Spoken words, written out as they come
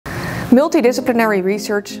Multidisciplinary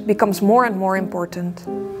research becomes more and more important.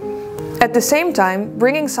 At the same time,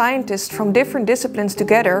 bringing scientists from different disciplines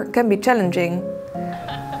together can be challenging.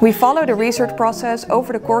 We follow the research process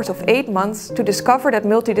over the course of 8 months to discover that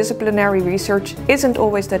multidisciplinary research isn't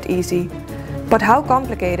always that easy. But how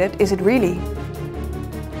complicated is it really?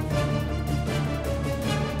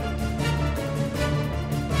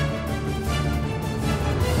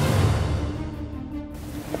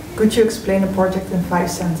 Could you explain the project in 5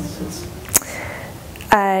 sentences?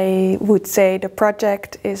 I would say the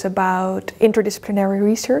project is about interdisciplinary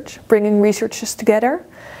research, bringing researchers together,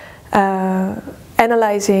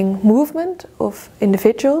 analyzing movement of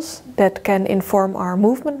individuals that can inform our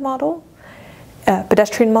movement model,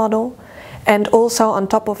 pedestrian model, and also on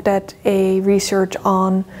top of that a research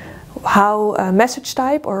on how message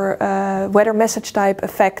type or whether message type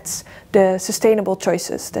affects the sustainable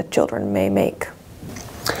choices that children may make.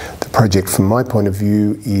 The project, from my point of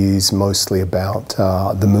view, is mostly about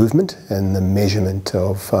the movement and the measurement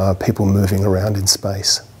of people moving around in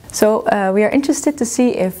space. So we are interested to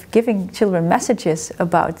see if giving children messages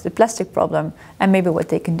about the plastic problem and maybe what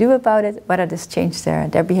they can do about it, whether this changed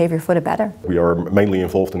their behavior for the better. We are mainly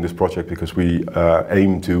involved in this project because we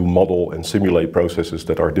aim to model and simulate processes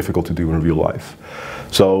that are difficult to do in real life.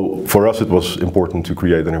 So for us it was important to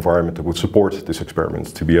create an environment that would support this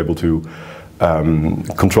experiment, to be able to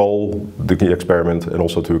control the experiment and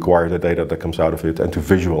also to acquire the data that comes out of it and to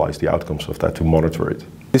visualize the outcomes of that, to monitor it.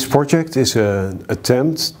 This project is an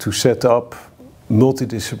attempt to set up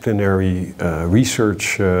multidisciplinary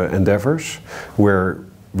research endeavors where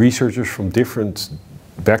researchers from different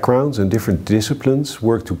backgrounds and different disciplines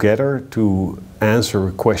work together to answer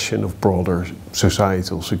a question of broader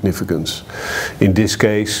societal significance. In this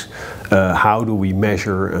case, how do we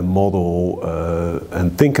measure and model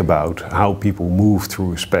and think about how people move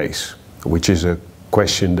through space, which is a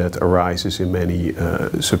question that arises in many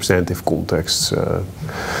substantive contexts.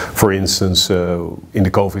 For instance, in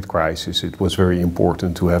the COVID crisis, it was very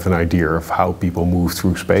important to have an idea of how people move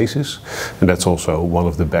through spaces, and that's also one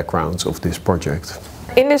of the backgrounds of this project.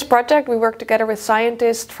 In this project we work together with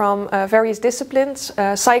scientists from various disciplines,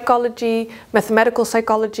 psychology, mathematical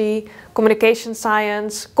psychology, communication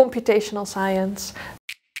science, computational science.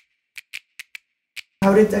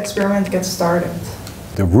 How did the experiment get started?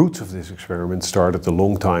 The roots of this experiment started a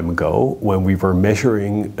long time ago when we were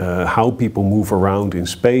measuring how people move around in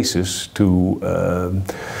spaces to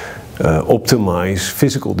optimize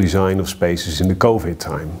physical design of spaces in the COVID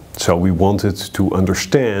time. So we wanted to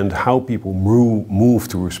understand how people move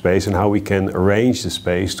through a space and how we can arrange the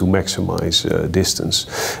space to maximize distance.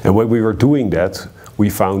 And when we were doing that, we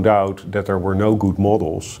found out that there were no good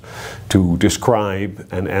models to describe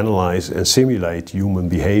and analyze and simulate human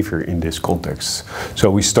behavior in this context. So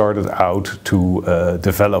we started out to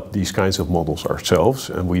develop these kinds of models ourselves,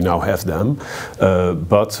 and we now have them,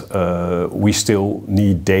 but we still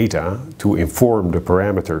need data to inform the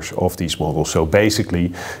parameters of these models. So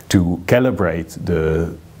basically to calibrate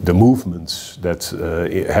the movements that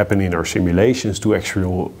happen in our simulations to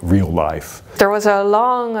actual real life. There was a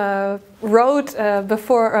long road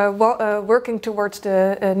before working towards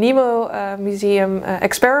the NEMO museum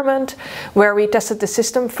experiment, where we tested the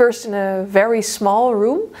system first in a very small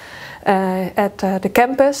room at the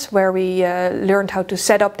campus, where we learned how to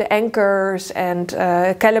set up the anchors and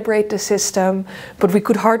calibrate the system, but we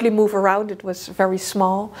could hardly move around, it was very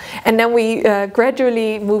small. And then we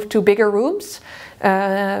gradually moved to bigger rooms.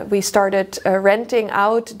 We started renting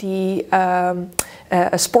out the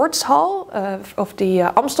a sports hall of the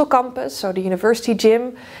Amsterdam campus, so the university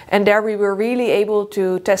gym, and there we were really able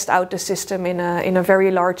to test out the system in a very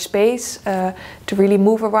large space, to really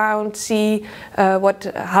move around, see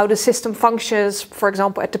how the system functions, for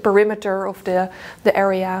example at the perimeter of the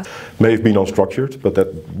area. May have been unstructured, but that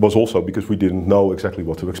was also because we didn't know exactly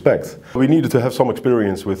what to expect. We needed to have some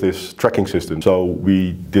experience with this tracking system, so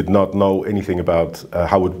we did not know anything about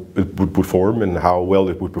how it would perform and how well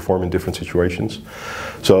it would perform in different situations.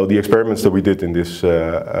 So the experiments that we did in this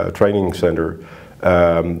training center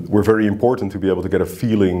were very important to be able to get a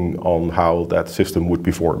feeling on how that system would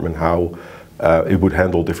perform and how it would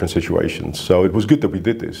handle different situations. So it was good that we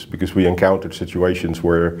did this, because we encountered situations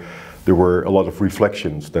where there were a lot of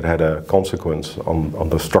reflections that had a consequence on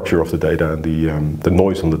the structure of the data and the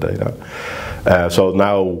noise on the data. So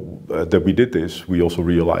now that we did this, we also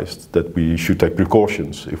realized that we should take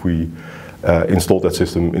precautions if we installed that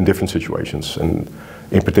system in different situations. And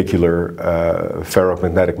in particular,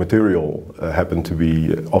 ferromagnetic material happened to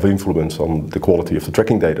be of influence on the quality of the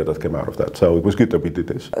tracking data that came out of that. So it was good that we did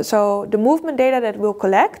this. So the movement data that we'll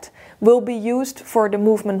collect will be used for the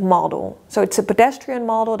movement model. So it's a pedestrian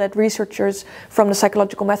model that researchers from the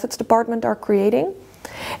Psychological Methods department are creating.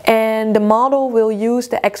 And the model will use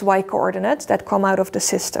the XY coordinates that come out of the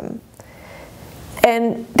system.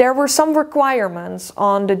 And there were some requirements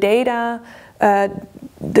on the data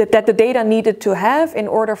that the data needed to have in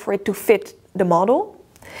order for it to fit the model.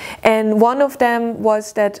 And one of them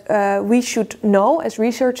was that we should know as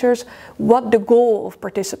researchers what the goal of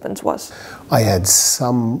participants was. I had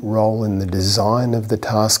some role in the design of the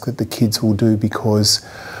task that the kids will do because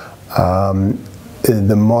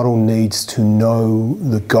the model needs to know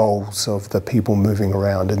the goals of the people moving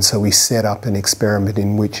around, and so we set up an experiment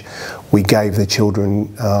in which we gave the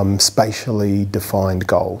children spatially defined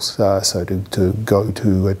goals. So to go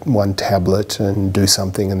to one tablet and do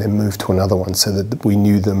something and then move to another one, so that we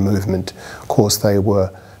knew the movement course they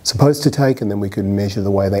were supposed to take, and then we could measure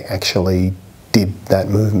the way they actually did that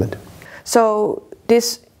movement. So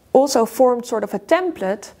this also formed sort of a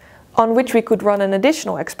template on which we could run an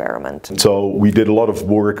additional experiment. So we did a lot of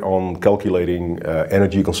work on calculating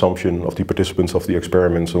energy consumption of the participants of the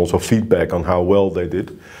experiments and also feedback on how well they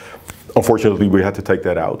did. Unfortunately, we had to take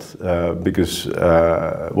that out because,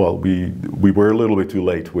 well, we were a little bit too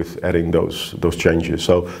late with adding those changes.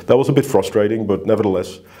 So that was a bit frustrating, but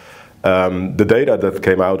nevertheless, the data that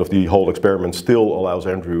came out of the whole experiment still allows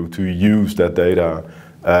Andrew to use that data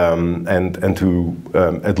and to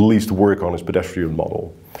at least work on his pedestrian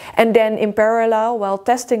model. And then in parallel, while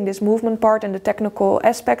testing this movement part and the technical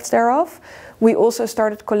aspects thereof, we also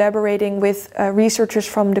started collaborating with researchers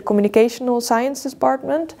from the communicational science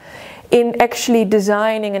department in actually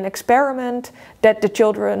designing an experiment that the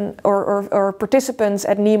children or participants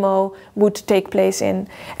at NEMO would take place in.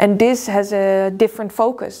 And this has a different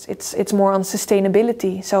focus. It's more on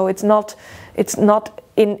sustainability. So it's not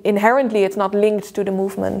inherently it's not linked to the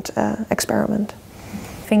movement experiment.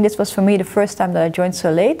 I think this was for me the first time that I joined so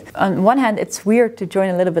late. On one hand, it's weird to join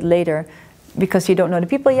a little bit later because you don't know the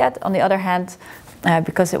people yet. On the other hand,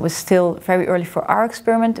 because it was still very early for our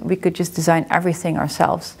experiment, we could just design everything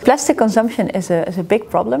ourselves. Plastic consumption is a big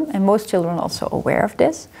problem, and most children are also aware of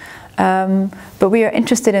this. But we are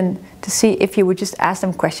interested in to see if you would just ask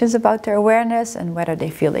them questions about their awareness and whether they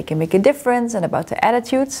feel they can make a difference, and about their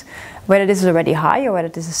attitudes, whether this is already high or whether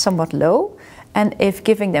this is somewhat low. And if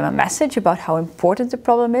giving them a message about how important the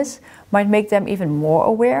problem is might make them even more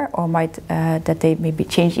aware, or might that they maybe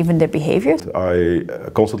change even their behaviors. I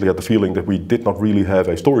constantly had the feeling that we did not really have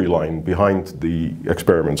a storyline behind the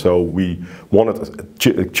experiment. So we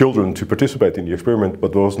wanted children to participate in the experiment,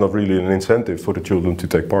 but there was not really an incentive for the children to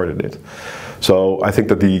take part in it. So I think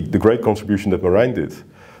that the great contribution that Marijn did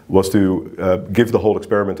was to give the whole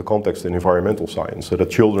experiment a context in environmental science, so that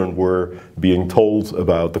children were being told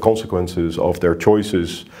about the consequences of their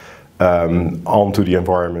choices onto the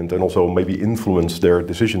environment, and also maybe influence their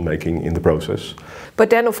decision making in the process. But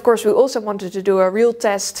then of course we also wanted to do a real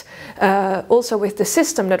test also with the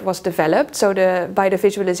system that was developed, so by the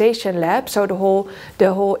visualization lab, so the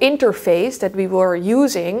whole interface that we were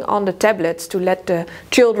using on the tablets to let the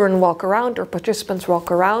children walk around or participants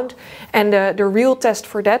walk around. And the real test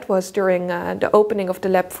for that was during the opening of the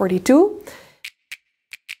Lab 42.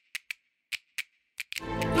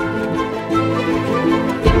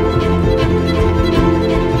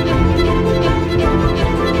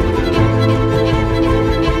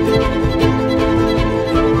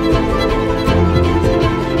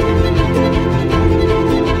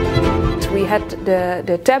 Had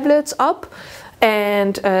the tablets up,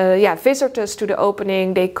 and visitors to the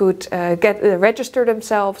opening, they could register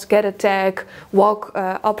themselves, get a tag, walk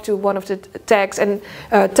up to one of the tags and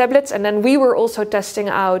tablets, and then we were also testing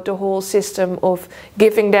out the whole system of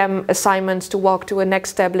giving them assignments to walk to a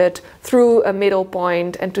next tablet through a middle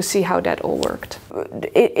point and to see how that all worked.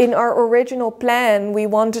 In our original plan, we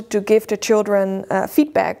wanted to give the children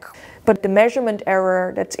feedback. But the measurement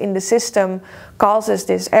error that's in the system causes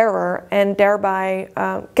this error, and thereby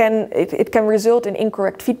it can result in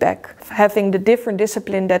incorrect feedback. Having the different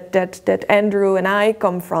discipline that Andrew and I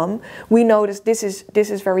come from, we noticed this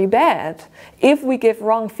is very bad. If we give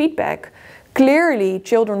wrong feedback, clearly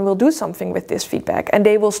children will do something with this feedback, and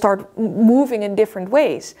they will start moving in different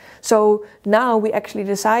ways. So now we actually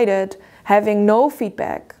decided having no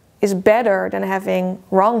feedback is better than having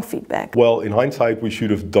wrong feedback. Well, in hindsight, we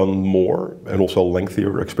should have done more and also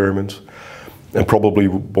lengthier experiments. And probably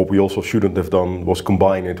what we also shouldn't have done was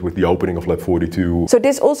combine it with the opening of Lab 42. So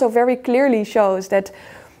this also very clearly shows that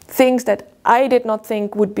things that I did not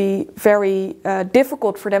think would be very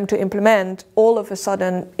difficult for them to implement all of a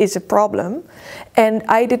sudden is a problem, and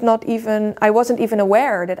I wasn't even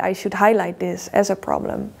aware that I should highlight this as a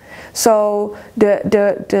problem. So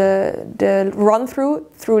the run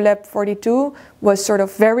through Lab 42 was sort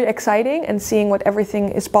of very exciting, and seeing what everything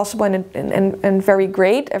is possible and very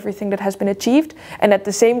great, everything that has been achieved, and at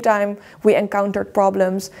the same time we encountered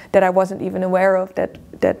problems that I wasn't even aware of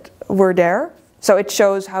that were there. So it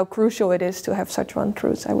shows how crucial it is to have such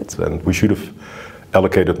run-throughs, I would say. And we should have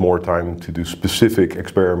allocated more time to do specific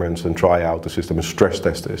experiments and try out the system and stress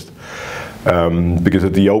test it. Because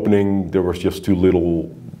at the opening there was just too little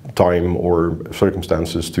time or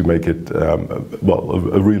circumstances to make it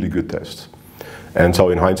a really good test. And so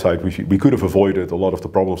in hindsight we could have avoided a lot of the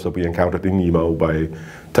problems that we encountered in NEMO by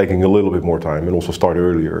taking a little bit more time and also start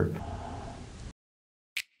earlier.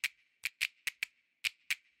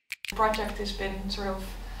 The project has been sort of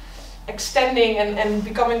extending and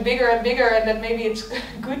becoming bigger and bigger, and that maybe it's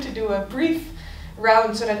good to do a brief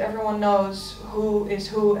round so that everyone knows who is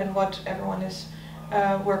who and what everyone is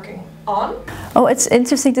working on. Oh, it's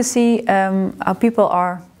interesting to see how people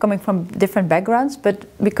are coming from different backgrounds, but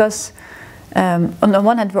because on the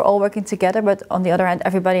one hand we're all working together, but on the other hand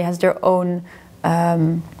everybody has their own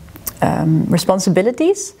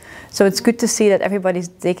responsibilities. So it's good to see that everybody's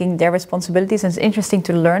taking their responsibilities, and it's interesting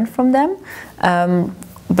to learn from them.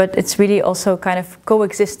 But it's really also kind of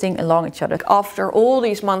coexisting along each other. After all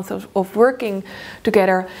these months of working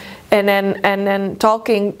together, and then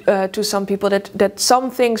talking to some people that some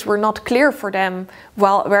things were not clear for them,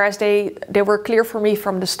 whereas they were clear for me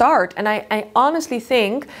from the start. And I honestly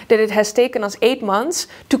think that it has taken us 8 months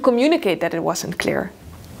to communicate that it wasn't clear.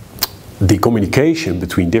 The communication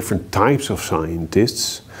between different types of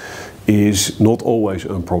scientists is not always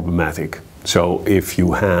unproblematic. So if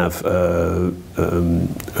you have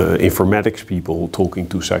informatics people talking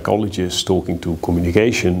to psychologists, talking to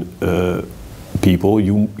communication people,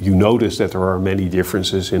 you notice that there are many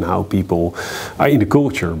differences in how people are in the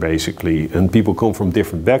culture, basically. And people come from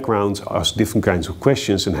different backgrounds, ask different kinds of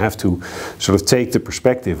questions, and have to sort of take the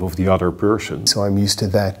perspective of the other person. So I'm used to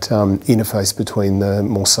that interface between the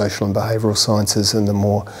more social and behavioural sciences and the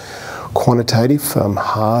more quantitative,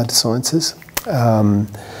 hard sciences.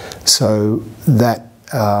 So that,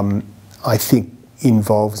 I think,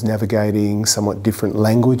 involves navigating somewhat different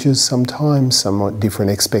languages sometimes, somewhat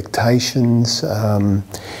different expectations, and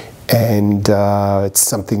it's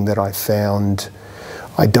something that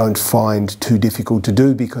I don't find too difficult to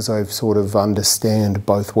do because I sort of understand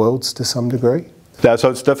both worlds to some degree. Yeah,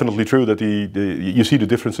 so it's definitely true that you see the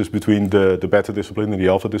differences between the beta discipline and the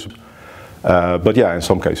alpha discipline. But yeah, in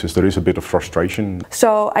some cases there is a bit of frustration.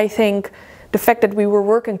 So I think the fact that we were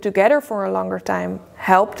working together for a longer time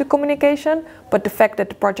helped the communication, but the fact that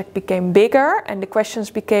the project became bigger and the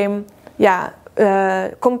questions became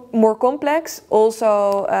more complex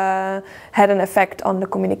also had an effect on the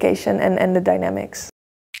communication and the dynamics.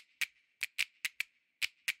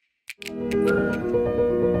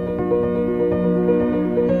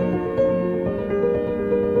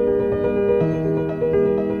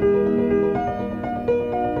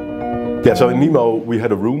 Yeah, so in NEMO we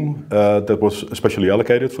had a room that was especially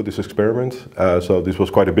allocated for this experiment. So this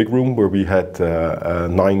was quite a big room where we had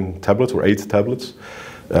 9 tablets or 8 tablets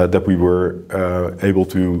that we were able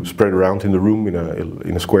to spread around in the room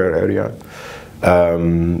in a square area.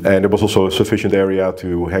 And there was also a sufficient area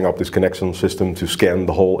to hang up this connection system to scan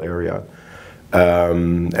the whole area.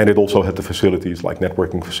 And it also had the facilities, like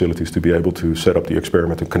networking facilities, to be able to set up the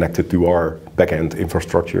experiment and connect it to our back-end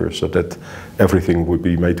infrastructure so that everything would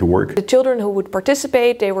be made to work. The children who would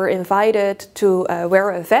participate, they were invited to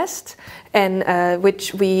wear a vest, and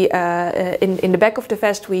which we, in the back of the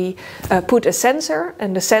vest, we put a sensor,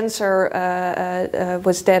 and the sensor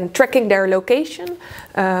was then tracking their location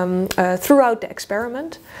throughout the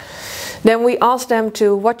experiment. Then we asked them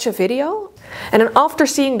to watch a video. And then after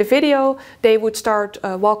seeing the video, they would start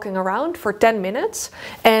walking around for 10 minutes.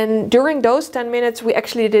 And during those 10 minutes, we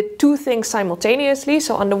actually did 2 things simultaneously.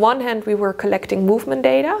 So on the one hand, we were collecting movement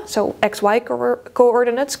data, so XY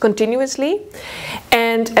coordinates continuously.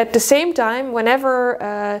 And at the same time,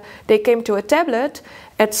 whenever they came to a tablet,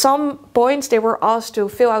 at some points they were asked to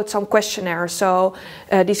fill out some questionnaires. So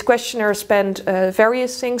these questionnaires spanned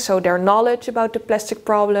various things, so their knowledge about the plastic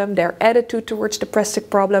problem, their attitude towards the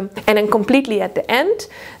plastic problem. And then completely at the end,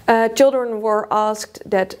 children were asked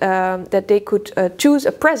that they could choose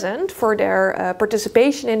a present for their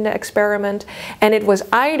participation in the experiment. And it was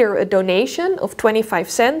either a donation of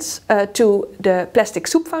 25 cents to the Plastic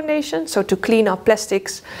Soup Foundation, so to clean up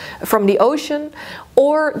plastics from the ocean,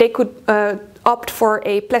 or they could opt for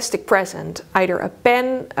a plastic present, either a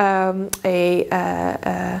pen, a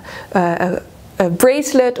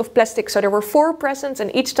bracelet of plastic. So there were 4 presents, and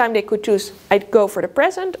each time they could choose, I'd go for the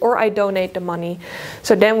present or I donate the money.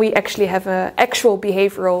 So then we actually have an actual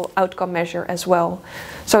behavioral outcome measure as well.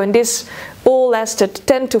 So in this all lasted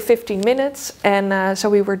 10 to 15 minutes, and so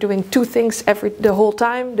we were doing 2 things the whole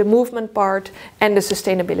time, the movement part and the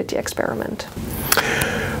sustainability experiment.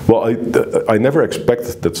 Well, I never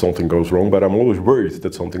expect that something goes wrong, but I'm always worried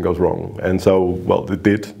that something goes wrong. And so, well, it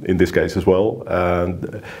did in this case as well.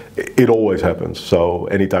 And it always happens. So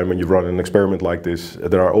anytime when you run an experiment like this,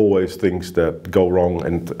 there are always things that go wrong,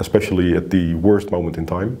 and especially at the worst moment in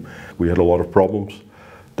time. We had a lot of problems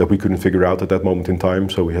that we couldn't figure out at that moment in time.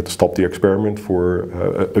 So we had to stop the experiment for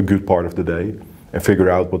a good part of the day and figure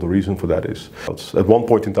out what the reason for that is. At one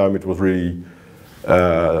point in time, it was really,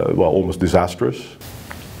 well, almost disastrous.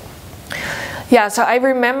 Yeah, so I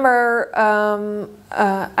remember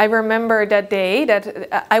that day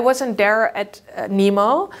that I wasn't there at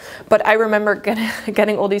NEMO, but I remember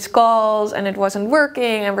getting all these calls and it wasn't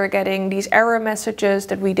working, and we're getting these error messages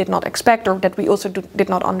that we did not expect or that we also did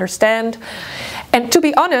not understand. And to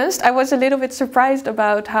be honest, I was a little bit surprised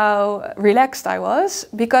about how relaxed I was,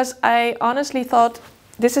 because I honestly thought,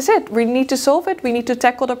 this is it. We need to solve it. We need to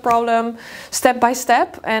tackle the problem step by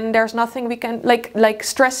step, and there's nothing we can like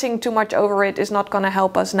stressing too much over it is not going to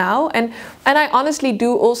help us now. And I honestly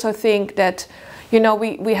do also think that, you know,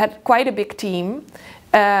 we had quite a big team,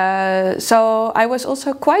 so I was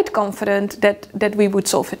also quite confident that we would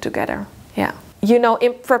solve it together. Yeah. You know,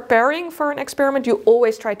 in preparing for an experiment, you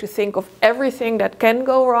always try to think of everything that can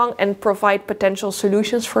go wrong and provide potential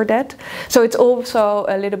solutions for that. So it's also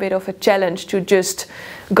a little bit of a challenge to just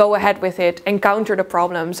go ahead with it, encounter the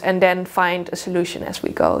problems, and then find a solution as we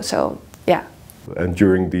go. So, yeah. And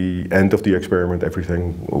during the end of the experiment,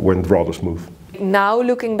 everything went rather smooth. Now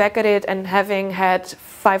looking back at it and having had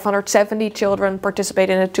 570 children participate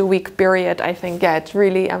in a 2-week period, I think, yeah, it's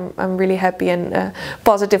really, I'm really happy and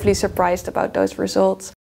positively surprised about those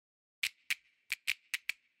results.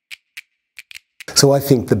 So I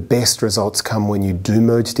think the best results come when you do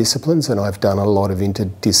merge disciplines, and I've done a lot of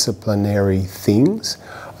interdisciplinary things.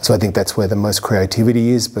 So I think that's where the most creativity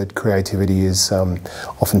is, but creativity is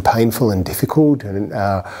often painful and difficult, and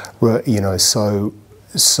you know, so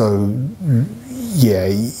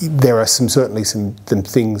yeah, there are certainly some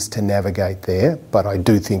things to navigate there, but I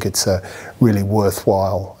do think it's a really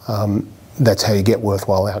worthwhile. That's how you get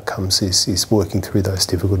worthwhile outcomes, is working through those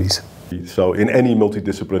difficulties. So in any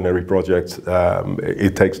multidisciplinary project,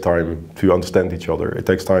 it takes time to understand each other. It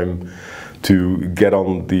takes time to get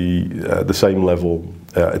on the same level.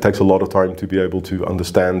 It takes a lot of time to be able to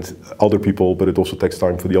understand other people, but it also takes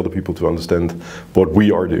time for the other people to understand what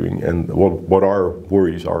we are doing and what our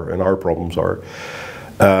worries are and our problems are.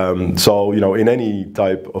 So, you know, in any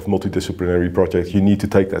type of multidisciplinary project, you need to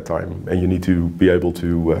take that time, and you need to be able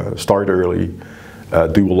to start early,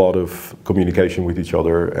 do a lot of communication with each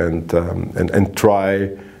other, and try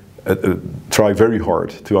very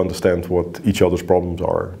hard to understand what each other's problems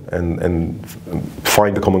are and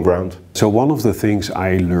find the common ground. So one of the things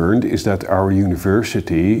I learned is that our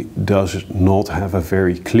university does not have a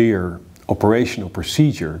very clear operational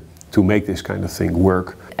procedure to make this kind of thing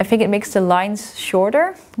work. I think it makes the lines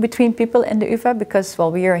shorter between people in the UvA, because,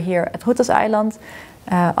 well, we are here at Houtels Island,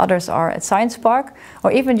 others are at Science Park,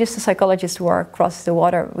 or even just the psychologists who are across the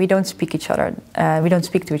water. We don't speak to each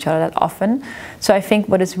other that often. So I think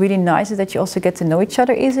what is really nice is that you also get to know each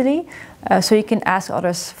other easily, so you can ask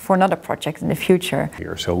others for another project in the future.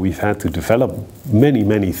 So we've had to develop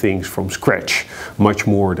many things from scratch, much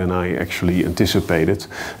more than I actually anticipated,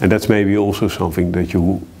 and that's maybe also something that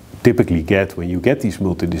you typically get when you get these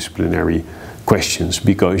multidisciplinary questions,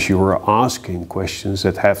 because you are asking questions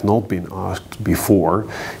that have not been asked before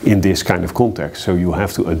in this kind of context. So you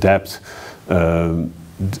have to adapt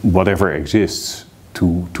whatever exists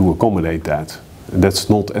to accommodate that. And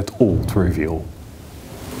that's not at all trivial.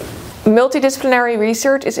 Multidisciplinary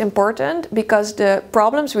research is important because the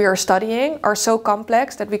problems we are studying are so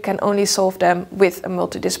complex that we can only solve them with a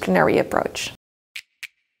multidisciplinary approach.